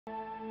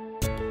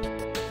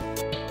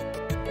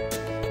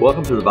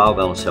Welcome to the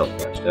BioBalance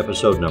Healthcast,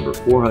 episode number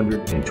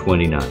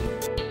 429,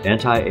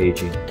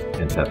 Anti-Aging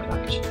and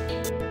Peptides.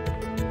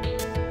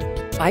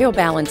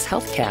 BioBalance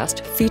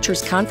Healthcast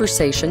features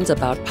conversations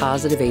about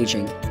positive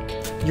aging.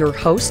 Your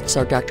hosts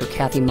are Dr.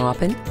 Kathy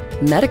Maupin,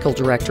 Medical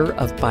Director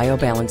of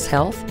BioBalance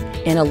Health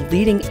and a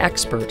leading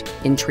expert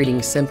in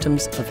treating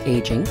symptoms of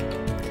aging,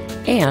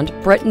 and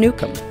Brett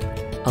Newcomb,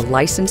 a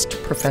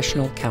licensed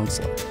professional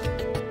counselor.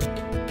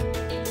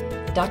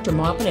 Dr.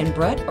 Maupin and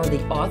Brett are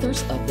the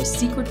authors of The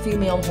Secret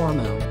Female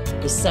Hormone,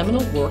 the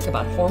seminal work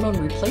about hormone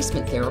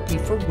replacement therapy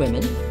for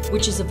women,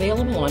 which is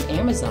available on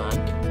Amazon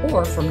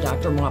or from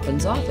Dr.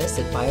 Maupin's office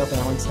at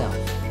BioBalance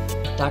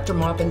Health. Dr.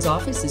 Maupin's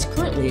office is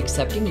currently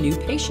accepting new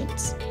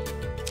patients.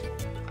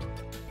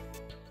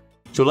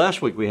 So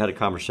last week we had a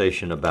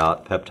conversation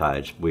about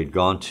peptides. We'd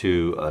gone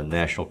to a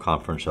national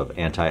conference of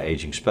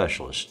anti-aging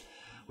specialists,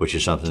 which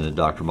is something that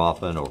Dr.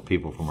 Maupin or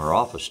people from her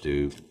office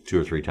do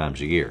 2 or 3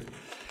 times a year,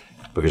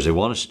 because they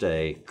want to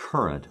stay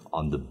current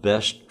on the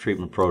best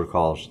treatment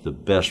protocols, the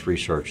best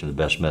research, and the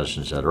best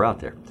medicines that are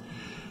out there.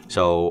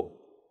 So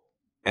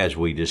as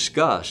we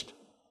discussed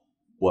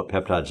what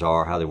peptides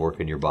are, how they work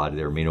in your body,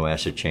 they're amino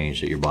acid chains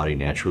that your body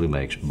naturally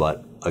makes,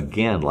 but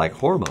again, like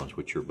hormones,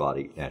 which your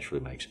body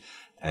naturally makes,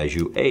 as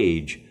you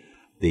age,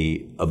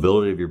 the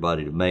ability of your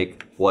body to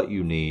make what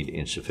you need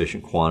in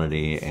sufficient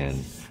quantity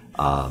and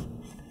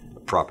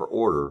proper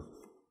order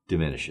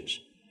diminishes.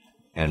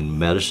 And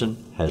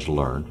medicine has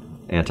learned,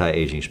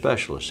 anti-aging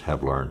specialists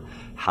have learned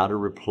how to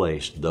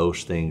replace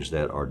those things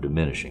that are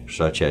diminishing,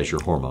 such as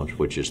your hormones,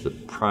 which is the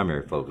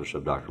primary focus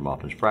of Dr.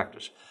 Maupin's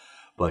practice.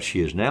 But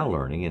she is now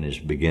learning and is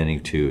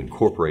beginning to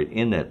incorporate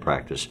in that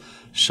practice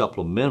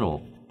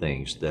supplemental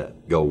things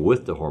that go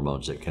with the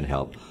hormones that can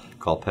help,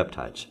 called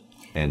peptides.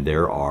 And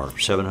there are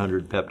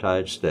 700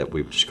 peptides that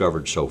we've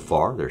discovered so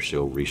far. They're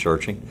still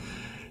researching.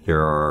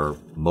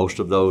 Most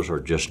of those are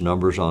just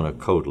numbers on a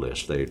code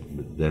list. They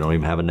don't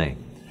even have a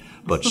name.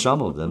 But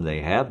some of them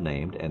they have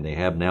named, and they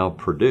have now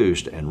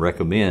produced and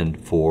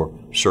recommend for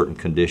certain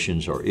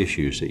conditions or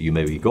issues that you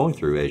may be going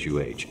through as you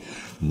age.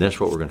 And that's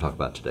what we're going to talk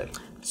about today.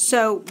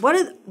 So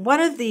one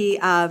of the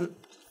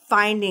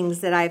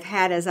findings that I've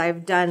had as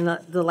I've done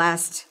the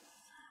last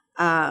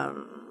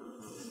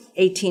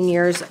 18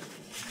 years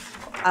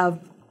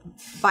of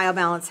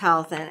BioBalance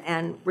Health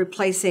and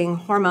replacing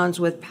hormones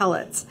with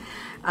pellets,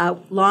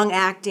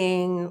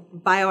 long-acting,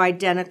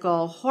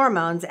 bioidentical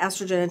hormones,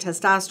 estrogen and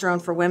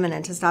testosterone for women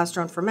and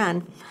testosterone for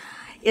men,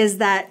 is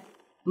that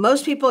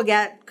most people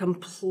get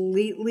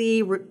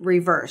completely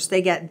reversed.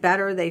 They get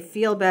better, they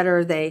feel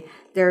better,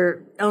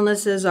 their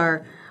illnesses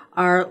are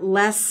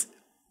less,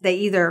 they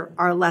either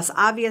are less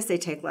obvious, they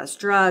take less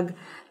drug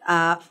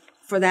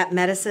for that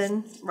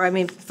medicine,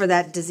 for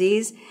that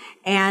disease,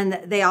 and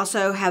they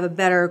also have a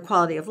better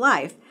quality of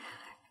life.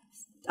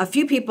 A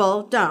few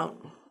people don't.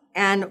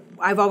 And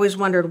I've always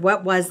wondered,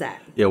 what was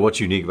that? Yeah, what's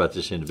unique about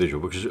this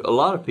individual? Because a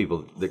lot of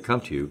people that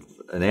come to you,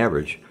 an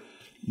average,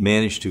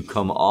 manage to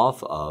come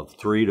off of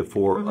 3 to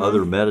 4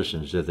 other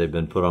medicines that they've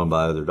been put on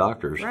by other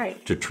doctors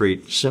to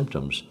treat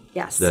symptoms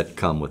that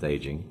come with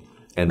aging.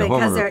 And the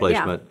hormone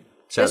replacement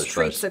satisfies. Just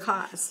treats the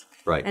cause,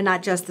 right, and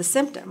not just the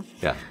symptom.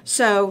 Yeah.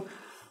 So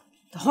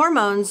the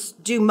hormones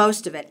do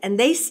most of it, and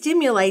they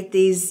stimulate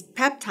these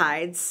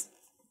peptides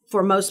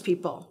for most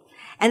people.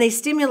 And they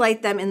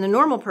stimulate them in the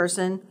normal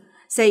person.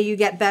 Say you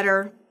get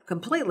better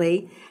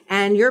completely,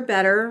 and you're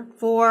better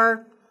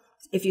for,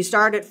 if you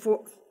start at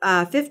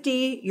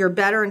 50, you're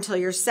better until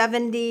you're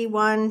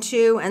 71,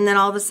 2, and then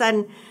all of a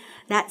sudden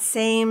that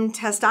same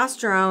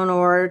testosterone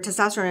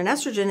and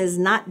estrogen is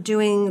not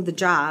doing the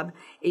job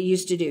it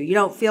used to do. You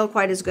don't feel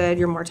quite as good,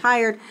 you're more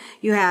tired,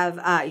 you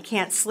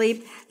can't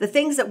sleep. The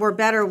things that were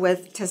better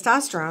with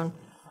testosterone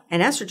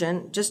and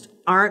estrogen just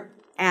aren't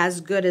as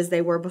good as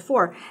they were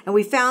before. And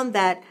we found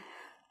that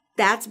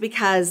that's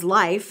because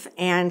life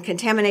and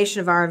contamination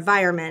of our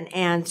environment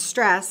and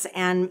stress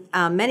and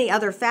many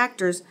other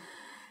factors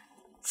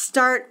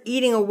start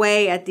eating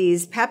away at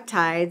these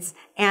peptides,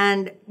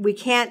 and we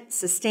can't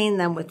sustain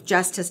them with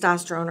just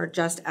testosterone or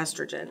just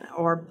estrogen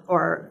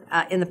or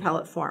in the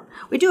pellet form.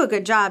 We do a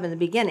good job in the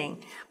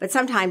beginning, but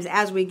sometimes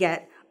as we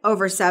get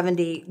over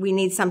 70, we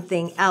need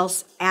something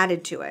else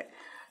added to it.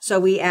 So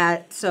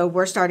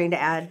we're starting to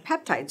add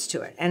peptides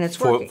to it, and it's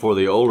working. For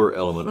the older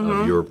element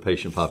of your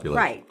patient population.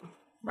 Right.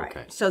 Right.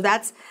 Okay. So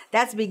that's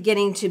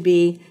beginning to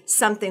be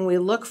something we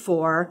look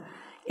for.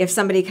 If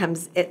somebody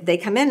they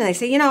come in and they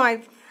say,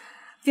 I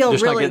feel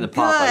just really good,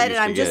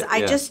 and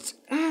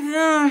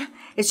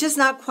it's just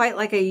not quite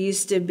like I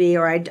used to be,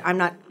 or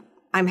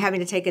I'm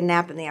having to take a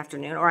nap in the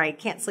afternoon, or I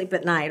can't sleep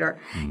at night, or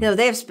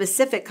they have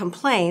specific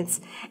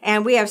complaints,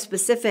 and we have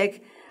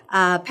specific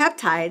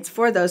peptides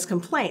for those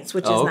complaints,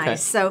 which is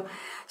nice.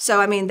 So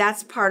I mean,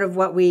 that's part of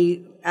what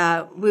we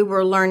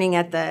were learning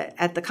at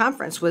the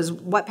conference, was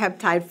what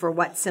peptide for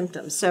what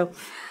symptoms. So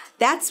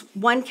that's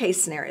one case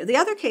scenario. The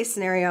other case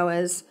scenario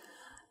is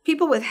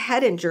people with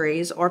head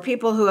injuries, or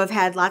people who have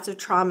had lots of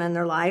trauma in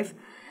their life,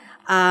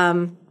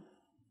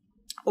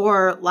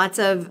 or lots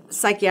of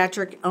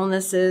psychiatric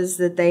illnesses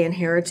that they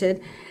inherited.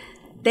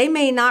 they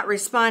may not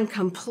respond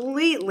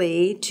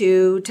completely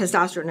to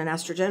testosterone and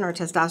estrogen or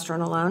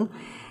testosterone alone.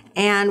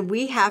 And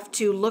we have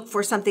to look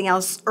for something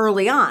else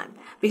early on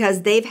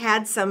because they've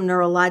had some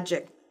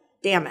neurologic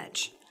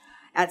damage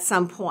at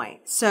some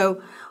point.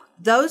 So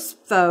those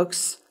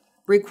folks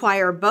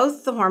require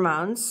both the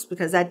hormones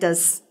because that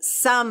does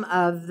some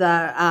of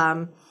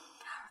the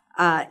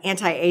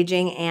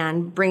anti-aging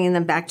and bringing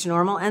them back to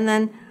normal. And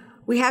then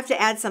we have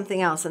to add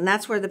something else, and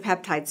that's where the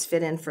peptides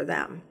fit in for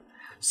them.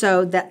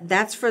 So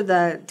that's for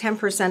the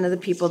 10% of the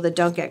people that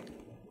don't get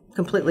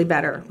completely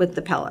better with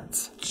the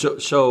pellets.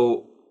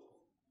 So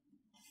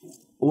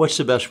what's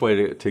the best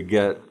way to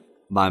get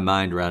my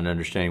mind around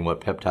understanding what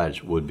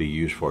peptides would be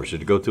used for? Is it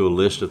to go through a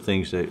list of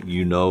things that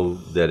you know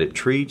that it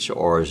treats,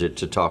 or is it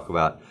to talk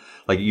about,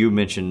 like you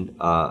mentioned,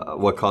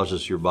 what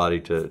causes your body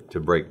to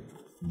break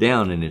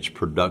down in its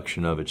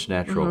production of its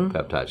natural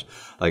peptides,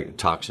 like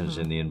toxins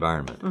in the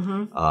environment,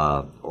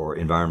 or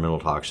environmental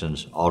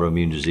toxins,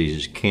 autoimmune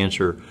diseases,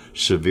 cancer,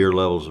 severe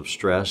levels of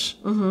stress.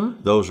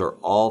 Those are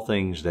all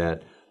things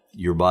that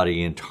your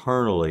body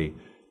internally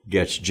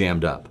gets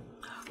jammed up.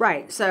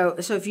 Right. So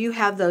if you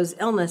have those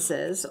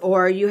illnesses,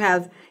 or you've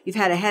had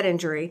a head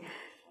injury,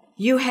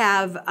 you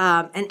have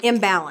an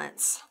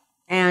imbalance,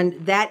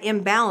 and that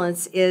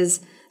imbalance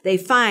they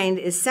find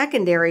is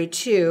secondary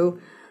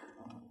to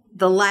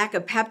the lack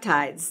of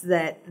peptides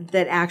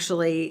that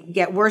actually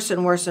get worse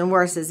and worse and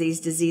worse as these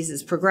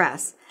diseases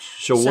progress.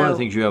 So one of the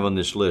things you have on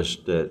this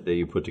list that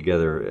you put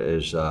together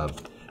is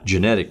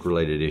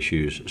genetic-related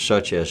issues,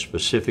 such as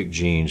specific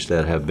genes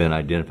that have been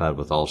identified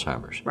with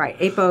Alzheimer's. Right,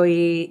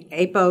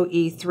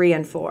 ApoE3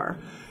 and 4.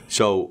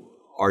 So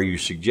are you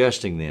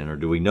suggesting then, or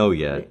do we know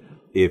yet,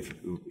 if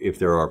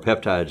there are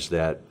peptides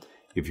that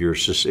if you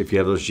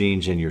have those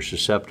genes and you're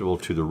susceptible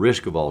to the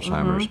risk of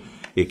Alzheimer's,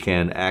 it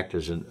can act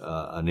as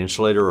an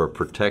insulator or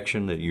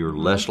protection that you're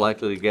less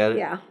likely to get it?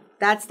 Yeah.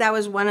 That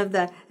was one of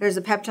there's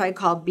a peptide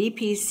called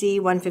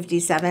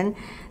BPC-157.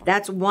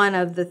 That's one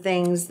of the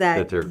things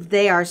that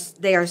they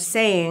are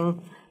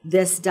saying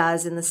this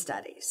does in the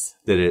studies.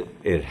 That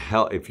it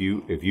help if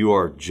you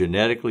are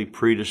genetically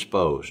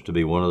predisposed to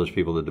be one of those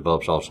people that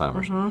develops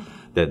Alzheimer's,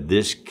 that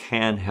this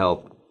can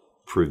help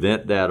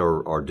prevent that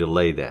or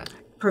delay that.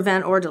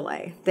 Prevent or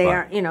delay. They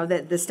are,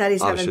 the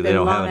studies Obviously, haven't been long enough they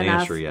don't have an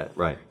answer yet,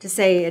 right? To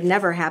say it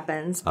never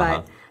happens,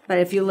 but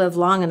if you live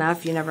long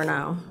enough, you never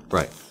know.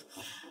 Right.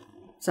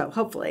 So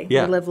hopefully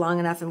we live long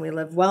enough and we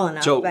live well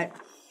enough.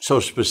 So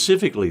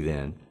specifically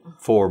then,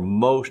 for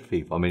most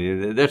people, I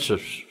mean, that's a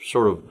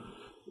sort of,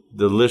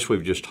 the list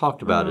we've just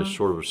talked about is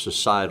sort of a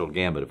societal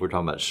gambit. If we're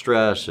talking about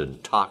stress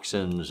and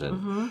toxins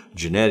and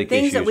genetic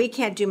things issues. that we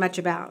can't do much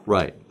about.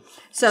 Right.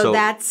 So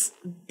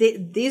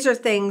these are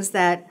things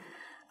that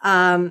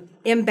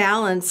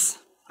imbalance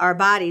our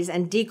bodies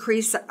and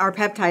decrease our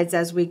peptides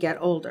as we get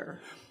older.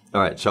 All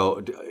right.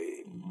 So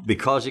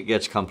because it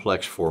gets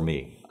complex for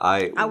me,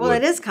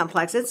 it is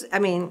complex.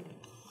 Anytime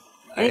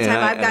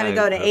I've got to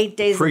go to 8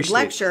 days of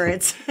lecture,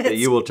 it's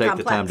you will take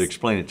complex. the time to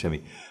explain it to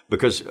me.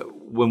 Because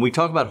when we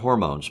talk about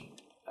hormones,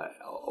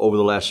 over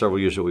the last several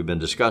years that we've been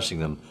discussing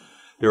them,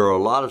 there are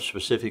a lot of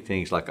specific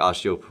things like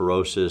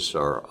osteoporosis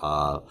or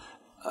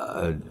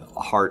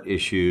heart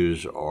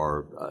issues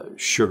or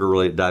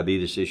sugar-related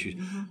diabetes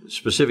issues,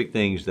 specific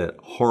things that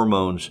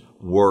hormones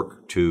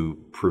work to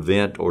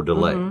prevent or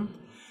delay.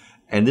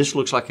 And this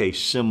looks like a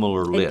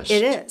similar list.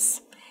 It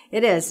is.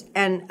 It is.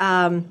 And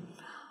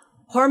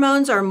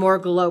hormones are more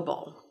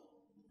global.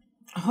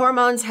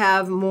 Hormones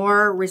have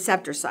more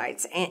receptor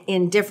sites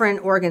in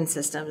different organ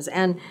systems,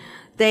 and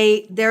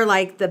they're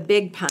like the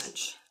big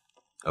punch.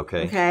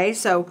 Okay. Okay,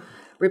 so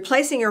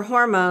replacing your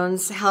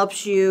hormones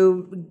helps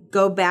you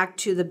go back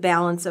to the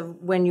balance of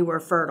when you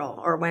were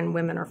fertile, or when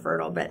women are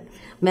fertile, but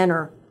men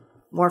are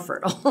more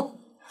fertile.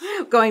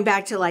 Going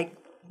back to like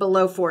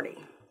below 40.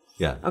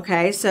 Yeah.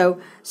 Okay,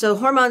 so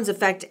hormones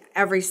affect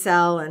every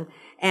cell,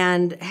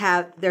 and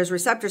there's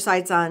receptor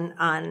sites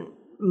on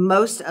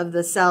most of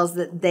the cells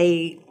that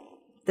they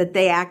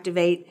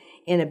activate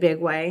in a big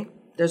way.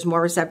 There's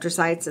more receptor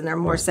sites and they're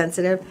more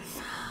sensitive.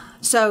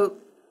 So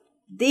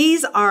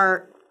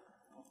they're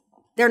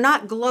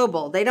not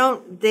global. They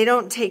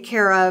don't take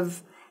care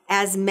of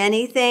as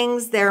many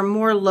things. They're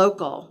more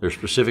local. They're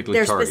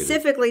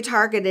specifically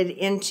targeted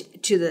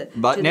into the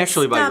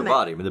naturally the by your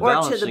body. I mean, the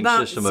balancing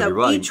system of your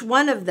body. So each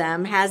one of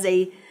them has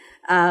a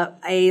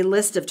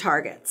list of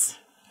targets.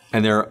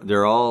 And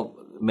they're all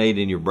made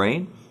in your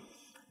brain?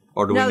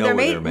 Or do we know where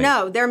they're made?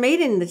 No, they're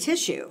made in the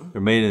tissue. They're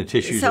made in the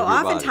tissues of your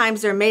body. So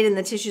oftentimes they're made in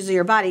the tissues of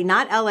your body,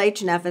 not LH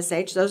and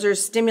FSH. Those are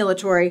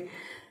stimulatory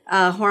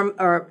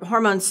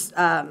hormone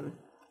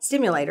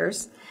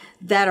stimulators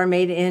that are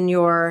made in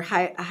your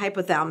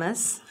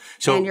hypothalamus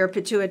and your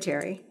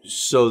pituitary.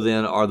 So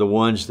then are the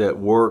ones that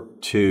work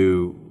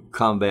to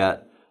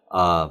combat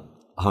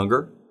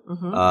hunger,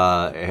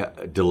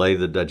 delay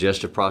the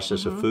digestive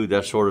process of food,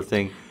 that sort of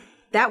thing?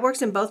 That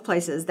works in both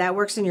places. That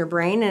works in your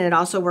brain, and it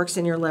also works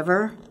in your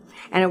liver.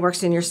 and it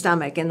works in your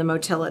stomach in the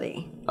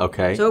motility.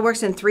 Okay. So it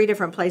works in 3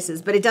 different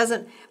places, but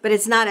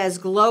it's not as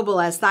global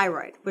as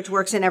thyroid, which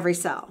works in every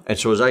cell. And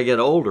so as I get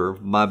older,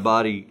 my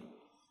body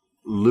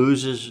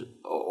loses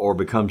or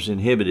becomes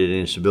inhibited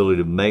in its ability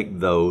to make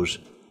those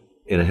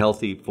in a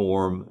healthy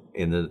form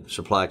in the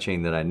supply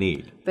chain that I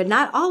need. But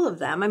not all of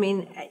them. I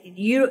mean,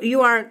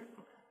 you aren't,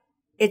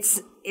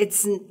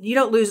 you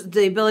don't lose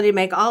the ability to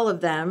make all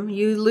of them.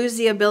 You lose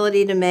the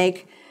ability to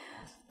make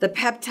the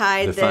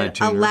peptide that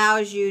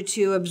allows you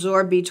to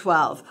absorb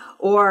B12,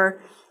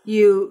 or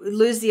you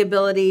lose the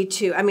ability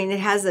to, I mean, it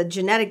has a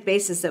genetic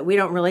basis that we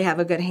don't really have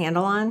a good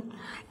handle on,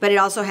 but it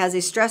also has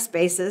a stress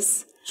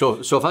basis. So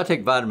if I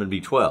take vitamin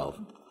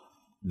B12,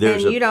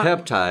 there's a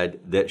peptide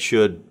that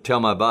should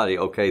tell my body,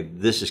 okay,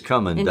 this is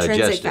coming,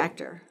 digest it.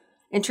 Factor.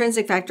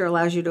 Intrinsic factor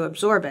allows you to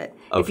absorb it.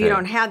 Okay. If you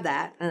don't have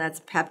that, and that's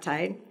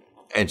peptide.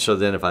 And so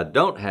then if I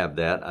don't have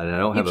that, and I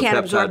don't have a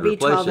peptide to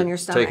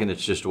replace it, taking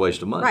it's just a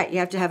waste of money. Right, you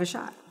have to have a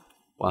shot.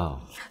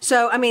 Wow.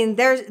 So, I mean,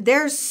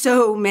 there's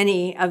so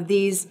many of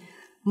these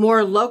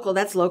more local,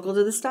 that's local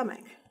to the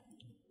stomach.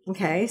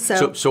 Okay,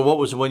 so what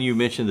was the one you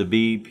mentioned, the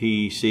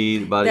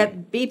BPC?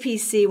 That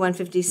BPC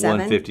 157.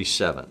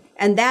 157.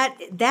 And that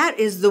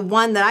is the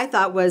one that I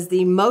thought was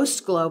the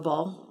most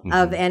global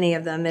of any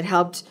of them. It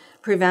helped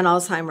prevent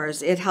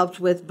Alzheimer's. It helped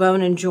with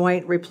bone and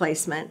joint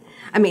replacement.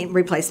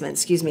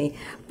 Excuse me.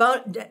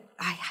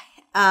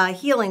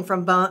 Healing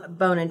from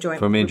bone and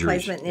joint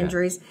replacement and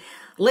injuries.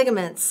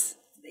 Ligaments,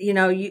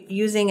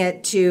 using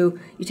it you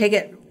take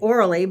it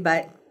orally,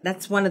 but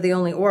that's one of the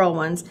only oral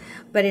ones,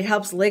 but it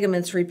helps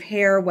ligaments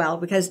repair well,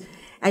 because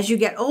as you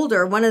get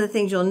older, one of the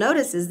things you'll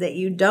notice is that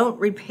you don't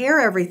repair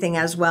everything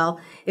as well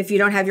if you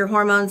don't have your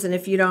hormones and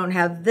if you don't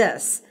have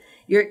this.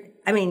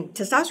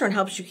 Testosterone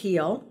helps you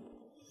heal,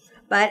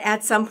 but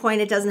at some point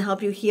it doesn't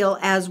help you heal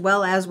as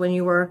well as when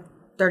you were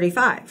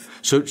 35.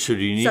 So do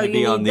you need to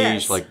be on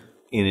these like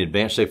in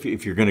advance?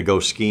 If you're going to go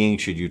skiing,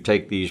 should you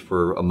take these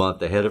for a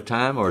month ahead of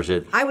time, or is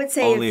it? I would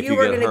say if you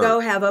were going to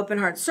go have open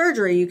heart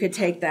surgery, you could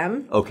take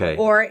them. Okay.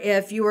 Or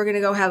if you were going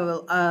to go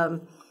have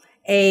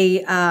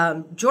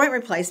a joint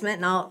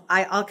replacement, and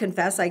I'll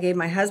confess, I gave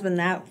my husband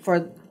that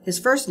for his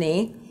first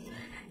knee,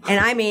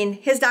 and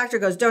his doctor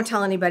goes, "Don't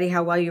tell anybody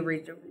how well you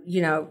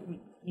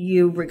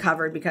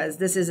recovered, because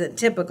this isn't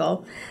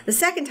typical." The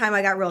second time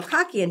I got real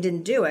cocky and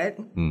didn't do it.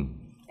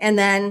 And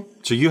then...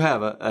 So you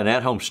have an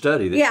at-home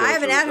study that shows I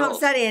have an at-home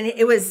study, and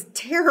it was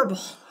terrible.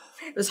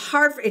 It was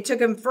hard. It took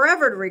him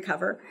forever to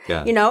recover,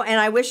 and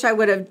I wish I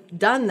would have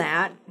done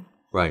that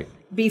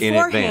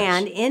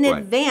beforehand, in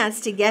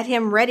advance to get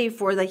him ready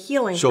for the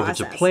healing process. So if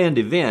it's a planned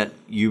event,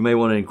 you may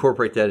want to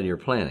incorporate that in your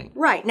planning.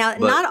 Right. Now,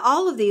 not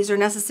all of these are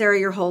necessary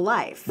your whole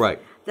life.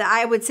 Right.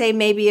 I would say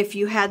maybe if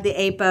you had the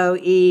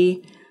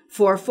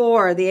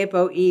ApoE44, the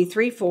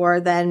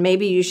ApoE34, then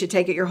maybe you should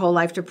take it your whole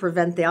life to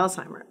prevent the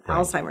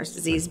Alzheimer's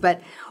disease.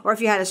 Or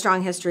if you had a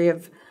strong history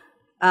of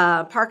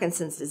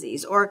Parkinson's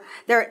disease, or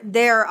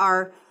there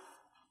are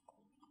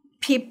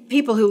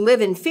people who live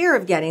in fear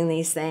of getting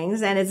these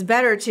things, and it's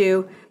better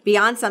to be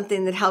on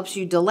something that helps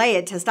you delay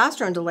it.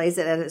 Testosterone delays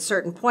it at a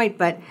certain point,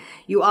 but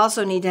you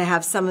also need to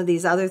have some of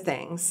these other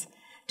things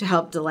to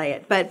help delay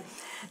it. But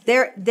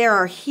there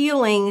are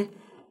healing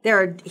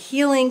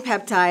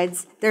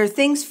peptides. There are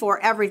things for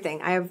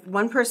everything. I have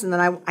one person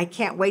that I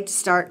can't wait to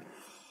start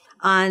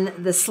on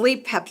the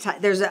sleep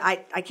peptide.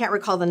 I can't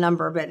recall the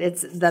number, but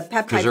it's the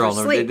peptide for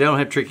sleep. They don't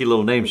have tricky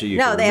little names that you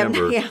can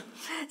remember. Yeah.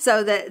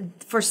 So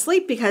for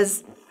sleep,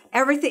 because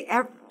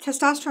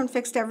testosterone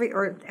fixed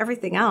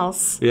everything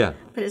else. Yeah.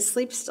 But his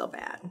sleep's still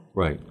bad.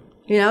 Right.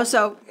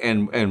 So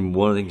and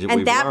one of the things that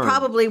we've learned,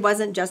 probably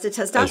wasn't just a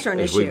testosterone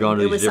issue. As we've gone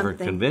to these different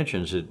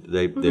conventions,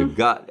 they've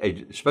got,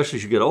 especially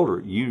as you get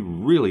older, you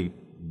really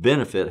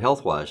benefit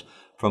health-wise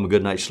from a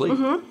good night's sleep.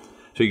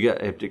 So you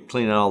have to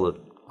clean out all the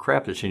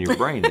crap that's in your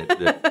brain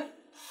that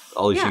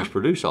all these things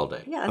produce all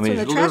day. Yeah, that's when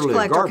the trash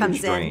collector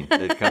comes in.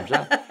 That comes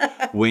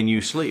out when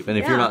you sleep, and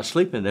if you're not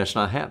sleeping, that's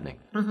not happening.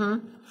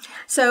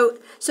 So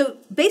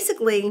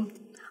basically,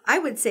 I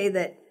would say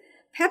that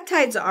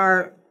peptides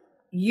are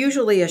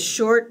usually a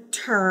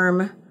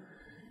short-term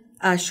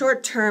kind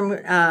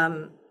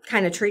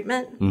of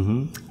treatment.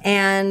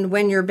 And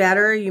when you're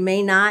better, you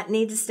may not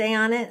need to stay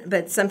on it,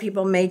 but some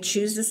people may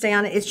choose to stay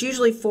on it. It's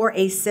usually for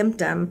a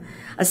symptom,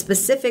 a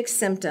specific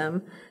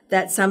symptom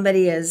that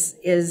somebody is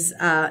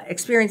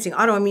experiencing.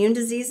 Autoimmune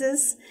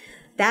diseases,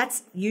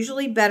 that's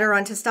usually better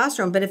on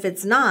testosterone. But if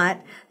it's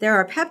not, there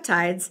are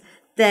peptides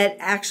that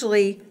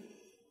actually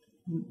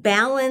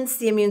balance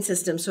the immune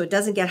system so it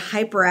doesn't get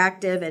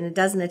hyperactive and it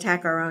doesn't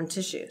attack our own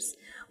tissues,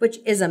 which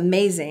is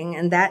amazing.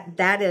 And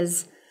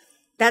that's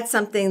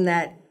something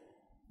that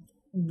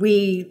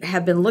we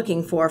have been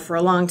looking for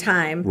a long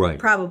time. Right.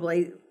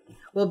 Probably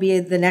will be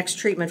the next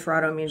treatment for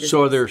autoimmune disease.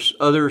 So are there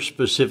other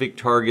specific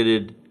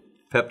targeted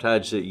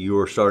peptides that you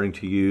are starting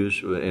to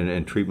use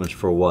and treatments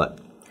for what?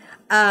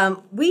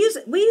 We use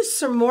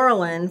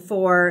sermorelin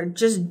for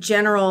just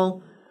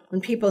general, when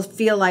people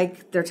feel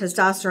like their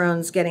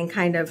testosterone's getting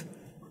kind of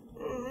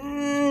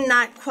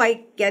not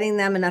quite getting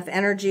them enough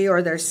energy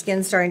or their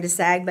skin starting to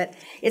sag, but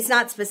it's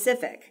not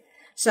specific.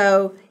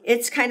 So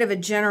it's kind of a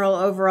general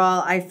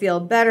overall, I feel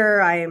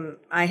better,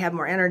 I have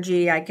more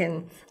energy,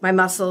 my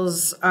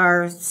muscles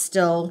are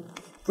still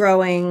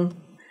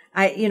growing,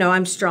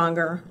 I'm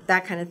stronger,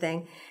 that kind of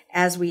thing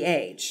as we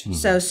age. Mm-hmm.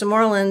 So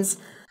Sermorelins,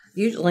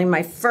 usually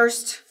my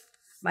first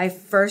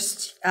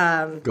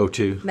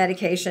go-to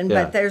medication,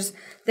 but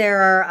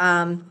there are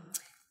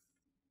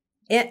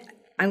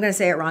I'm going to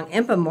say it wrong,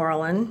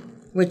 Impamorelin,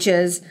 which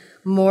is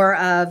more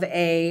of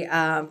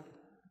a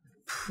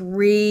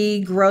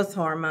pre-growth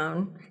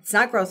hormone. It's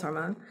not growth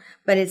hormone,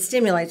 but it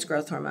stimulates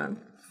growth hormone,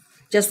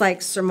 just like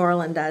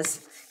Sermorelin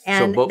does.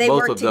 And so they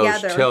both work of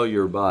together. those tell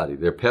your body.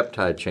 They're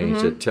peptide chains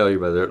Mm-hmm. that tell your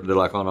body. They're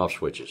like on-off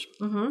switches.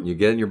 Mm-hmm. You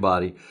get in your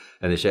body,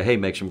 and they say, hey,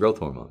 make some growth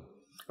hormone.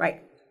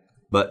 Right.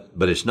 But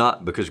it's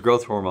not, because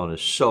growth hormone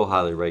is so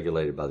highly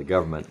regulated by the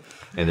government,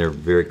 and they're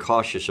very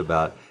cautious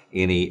about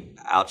any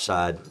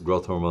outside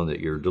growth hormone that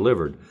you're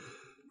delivered.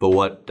 But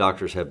what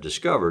doctors have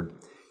discovered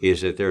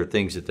is that there are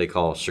things that they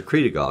call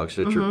secretagogues,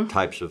 which are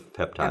types of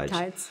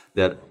peptides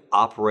that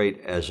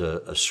operate as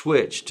a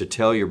switch to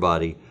tell your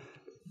body,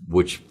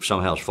 which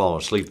somehow has fallen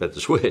asleep at the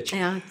switch.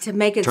 Yeah, to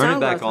make its turn own it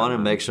back growth on hormone.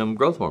 and make some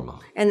growth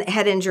hormone. And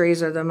head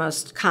injuries are the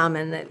most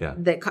common.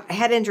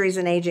 Head injuries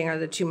and aging are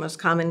the two most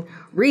common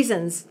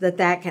reasons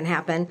that can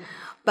happen.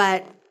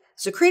 But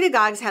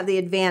secretagogues have the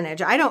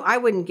advantage. I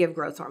wouldn't give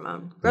growth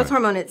hormone. Growth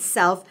hormone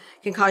itself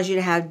can cause you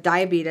to have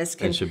diabetes.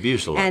 It's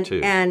abused a lot too.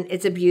 And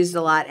it's abused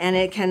a lot. And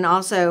it can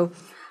also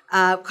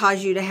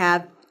cause you to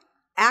have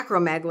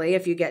acromegaly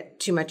if you get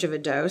too much of a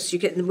dose,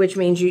 which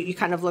means you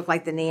kind of look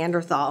like the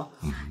Neanderthal,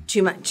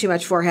 too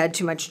much forehead,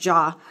 too much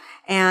jaw,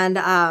 and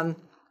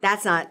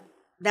that's not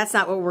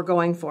what we're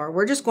going for.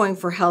 We're just going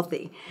for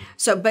healthy.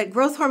 So, but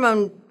growth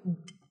hormone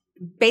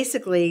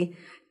basically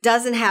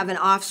doesn't have an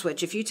off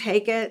switch. If you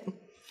take it,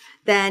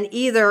 then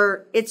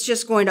either it's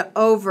just going to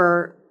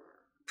over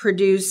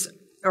produce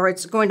or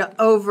it's going to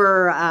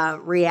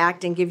over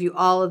react and give you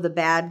all of the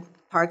bad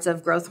parts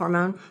of growth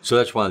hormone. So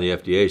that's why the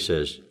FDA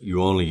says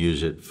you only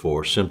use it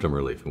for symptom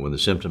relief. And when the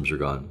symptoms are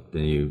gone,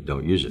 then you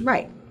don't use it.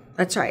 Right.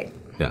 That's right.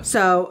 Yeah.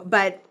 So,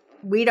 but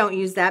we don't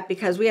use that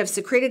because we have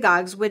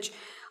secretagogues, which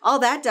all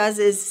that does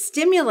is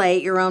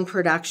stimulate your own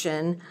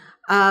production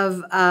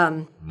of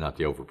not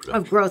the overproduction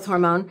of growth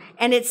hormone,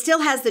 and it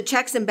still has the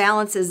checks and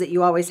balances that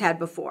you always had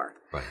before.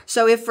 Right.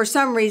 So if for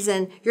some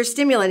reason you're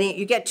stimulating it,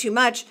 you get too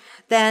much,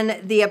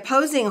 then the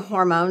opposing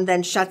hormone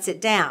then shuts it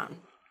down.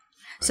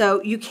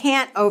 So you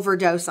can't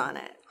overdose on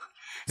it.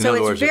 So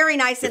it's very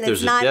nice, and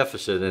it's not. If there's a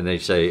deficit, and they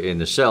say in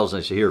the cells,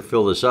 and they say, "Here,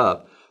 fill this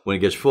up." When it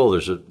gets full,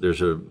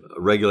 there's a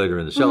regulator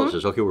in the cell that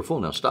says, "Okay, we're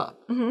full now. Stop."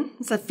 Mm-hmm.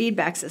 It's a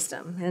feedback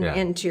system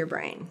into your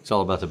brain. It's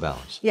all about the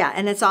balance. Yeah,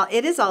 and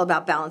it is all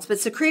about balance. But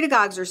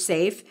secretagogues are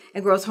safe,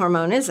 and growth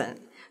hormone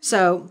isn't.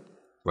 So,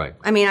 right.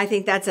 I mean, I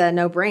think that's a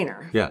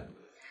no-brainer. Yeah.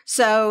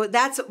 So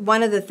that's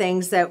one of the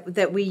things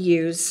that we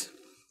use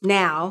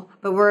now,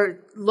 but we're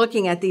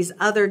looking at these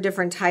other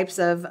different types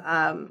of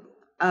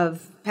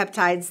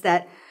peptides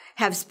that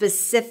have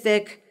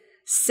specific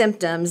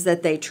symptoms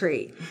that they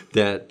treat.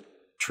 That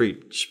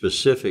treat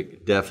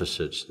specific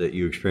deficits that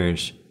you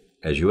experience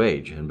as you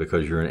age. And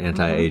because you're an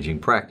anti-aging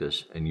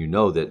practice, and you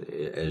know that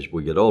as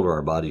we get older,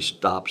 our body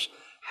stops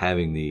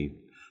having the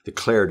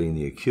clarity and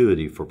the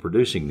acuity for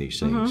producing these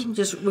things.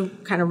 We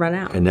kind of run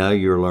out. And now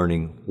you're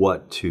learning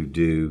what to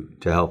do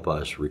to help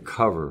us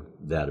recover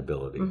that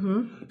ability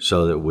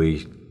so that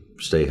we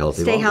stay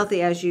healthy. Stay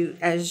healthy as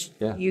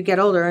you get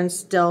older and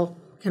still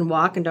can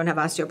walk and don't have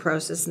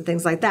osteoporosis and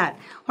things like that.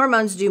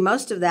 Hormones do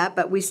most of that,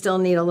 but we still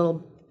need a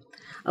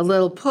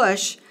little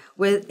push.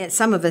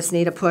 Some of us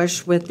need a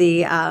push with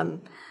the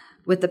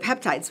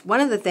peptides.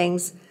 One of the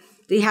things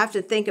that you have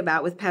to think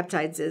about with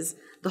peptides is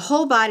the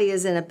whole body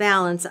is in a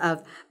balance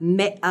of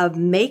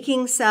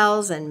making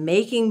cells and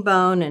making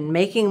bone and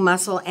making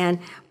muscle and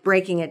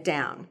breaking it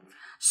down.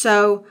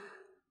 So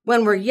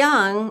when we're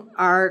young,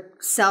 our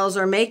cells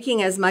are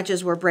making as much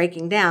as we're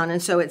breaking down,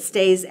 and so it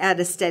stays at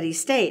a steady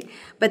state.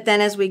 But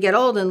then as we get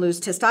old and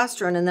lose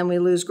testosterone, and then we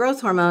lose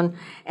growth hormone,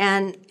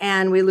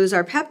 and we lose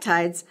our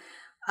peptides,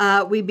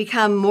 we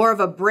become more of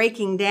a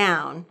breaking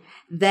down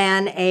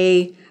than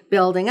a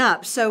building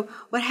up. So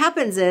what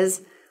happens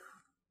is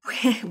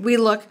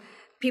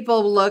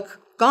people look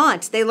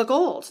gaunt. They look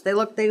old. They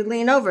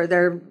lean over.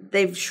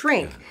 They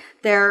shrink.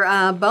 Their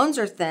bones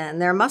are thin.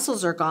 Their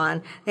muscles are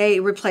gone. They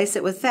replace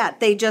it with fat.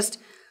 They just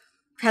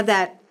have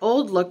that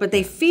old look, but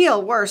they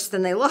feel worse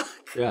than they look.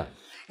 Yeah.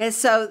 And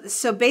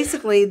so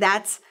basically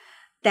that's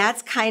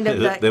kind of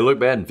they look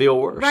bad and feel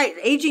worse. Right.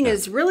 Aging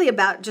is really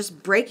about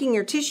just breaking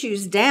your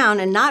tissues down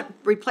and not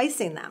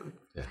replacing them.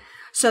 Yeah.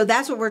 So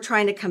that's what we're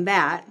trying to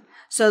combat,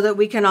 so that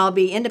we can all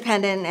be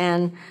independent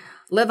and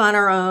live on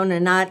our own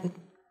and not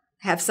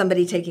have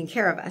somebody taking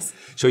care of us.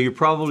 So you're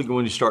probably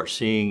going to start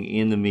seeing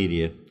in the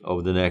media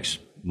over the next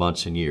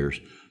months and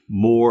years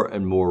more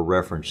and more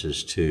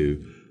references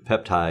to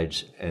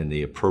peptides and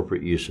the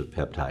appropriate use of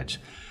peptides.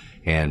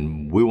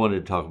 And we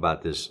wanted to talk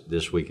about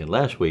this week and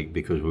last week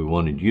because we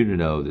wanted you to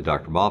know that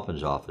Dr.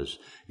 Maupin's office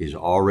is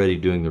already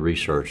doing the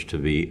research to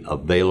be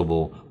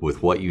available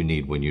with what you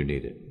need when you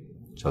need it.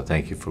 So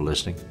thank you for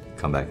listening.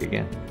 Come back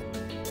again.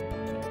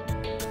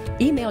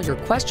 Email your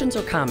questions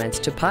or comments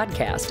to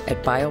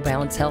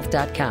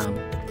podcast@biobalancehealth.com.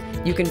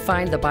 You can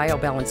find the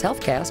BioBalance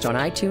Healthcast on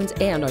iTunes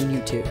and on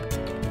YouTube.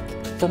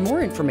 For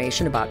more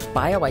information about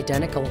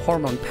bioidentical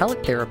hormone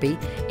pellet therapy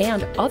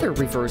and other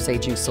reverse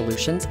aging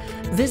solutions,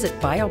 visit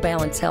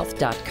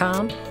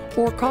biobalancehealth.com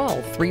or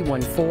call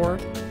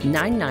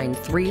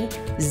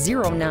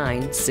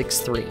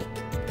 314-993-0963.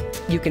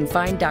 You can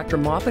find Dr.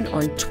 Maupin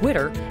on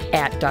Twitter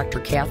 @Dr.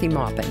 Kathy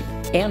Maupin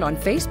and on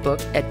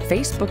Facebook at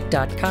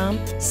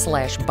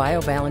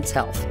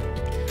facebook.com/biobalancehealth.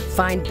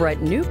 Find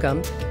Brett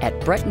Newcomb at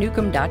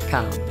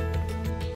brettnewcomb.com.